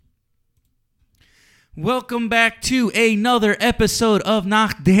Welcome back to another episode of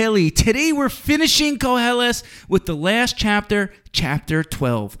Nach Daily. Today we're finishing Koheles with the last chapter, chapter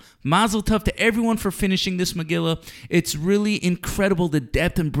 12. Mazel tov to everyone for finishing this Megillah. It's really incredible the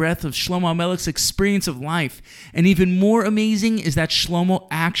depth and breadth of Shlomo HaMelech's experience of life. And even more amazing is that Shlomo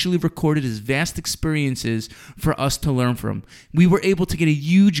actually recorded his vast experiences for us to learn from. We were able to get a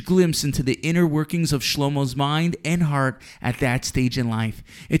huge glimpse into the inner workings of Shlomo's mind and heart at that stage in life.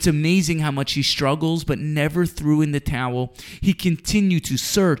 It's amazing how much he struggles but never threw in the towel. He continued to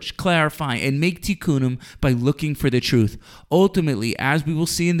search, clarify, and make tikkunim by looking for the truth. Ultimately, as we will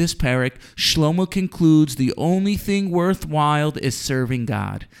see in this parak, Shlomo concludes the only thing worthwhile is serving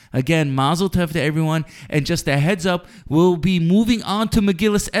God. Again, mazel tov to everyone, and just a heads up, we'll be moving on to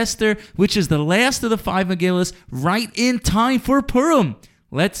Megillas Esther, which is the last of the 5 Megillas, right in time for Purim.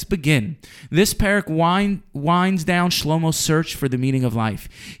 Let's begin. This parak winds down Shlomo's search for the meaning of life.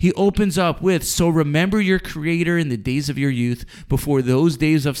 He opens up with, "So remember your Creator in the days of your youth, before those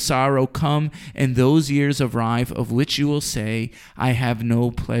days of sorrow come, and those years of rife, of which you will say, I have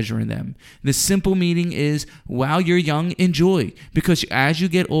no pleasure in them." The simple meaning is, while you're young, enjoy, because as you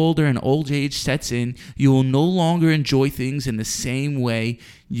get older and old age sets in, you will no longer enjoy things in the same way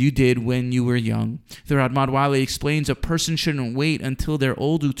you did when you were young. The Radmad Wale explains a person shouldn't wait until they're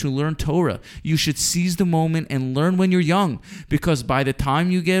older to learn Torah. You should seize the moment and learn when you're young, because by the time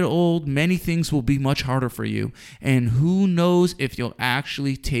you get old, many things will be much harder for you, and who knows if you'll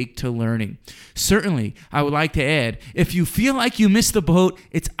actually take to learning. Certainly, I would like to add, if you feel like you missed the boat,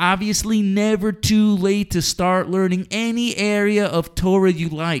 it's obviously never too late to start learning any area of Torah you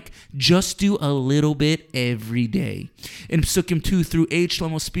like. Just do a little bit every day. In Psukim 2 through 8,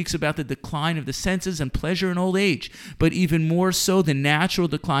 Shlomo speaks about the decline of the senses and pleasure in old age, but even more so the natural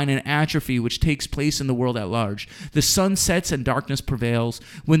decline and atrophy which takes place in the world at large. The sun sets and darkness prevails.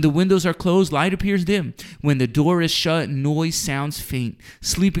 When the windows are closed, light appears dim. When the door is shut, noise sounds faint.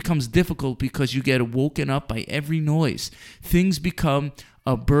 Sleep becomes difficult because you get woken up by every noise. Things become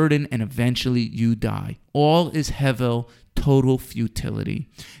a burden and eventually you die. All is hevel, total futility.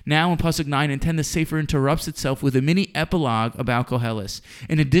 Now in Pasuk 9 and 10, the Sefer interrupts itself with a mini epilogue about Koheles.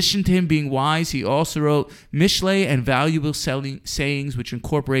 In addition to him being wise, he also wrote Mishlei and valuable sayings which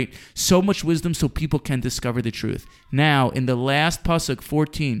incorporate so much wisdom so people can discover the truth. Now, in the last Pasuk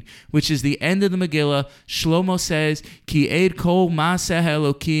 14, which is the end of the Megillah, Shlomo says, Ki eid kol ma'aseh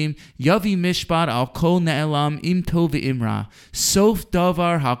Elokim, yavi mishpat al kol ne'elam im tov ve'imra. Sof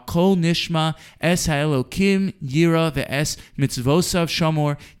davar ha-kol nishma es ha'elokim yira ve'es mitzvosav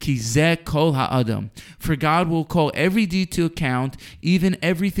shamor ki zeh kol ha'adam. For God will call every deed to account, even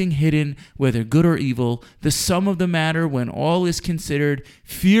everything hidden, whether good or evil. The sum of the matter, when all is considered,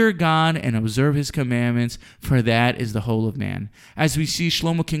 fear God and observe his commandments, for that is the whole of man. As we see,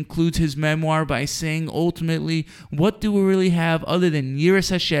 Shlomo concludes his memoir by saying, ultimately, what do we really have other than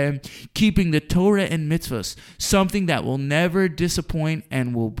Yiras Hashem, keeping the Torah and mitzvahs, something that will never disappoint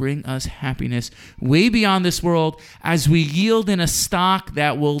and will bring us happiness way beyond this world, as we yield in a stock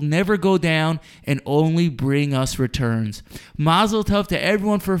that will never go down and only bring us returns. Mazel tov to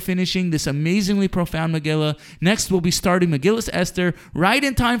everyone for finishing this amazingly profound Megillah. Next, we'll be starting Megillas Esther right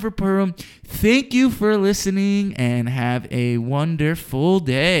in time for Purim. Thank you for listening and have a wonderful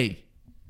day.